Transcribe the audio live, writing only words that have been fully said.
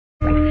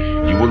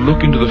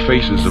look into the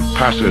faces of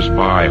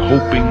passers-by,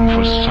 hoping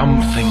for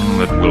something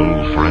that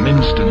will, for an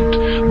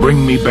instant,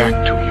 bring me back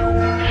to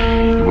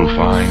you. You will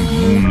find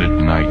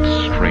moonlit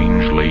nights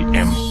strangely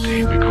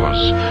empty,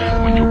 because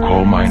when you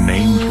call my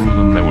name through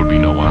them, there will be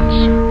no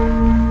answer.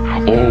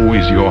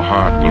 Always your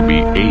heart will be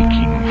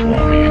aching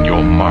for me, and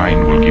your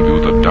mind will give you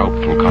the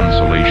doubtful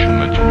consolation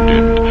that you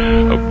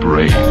did a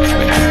brave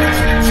thing.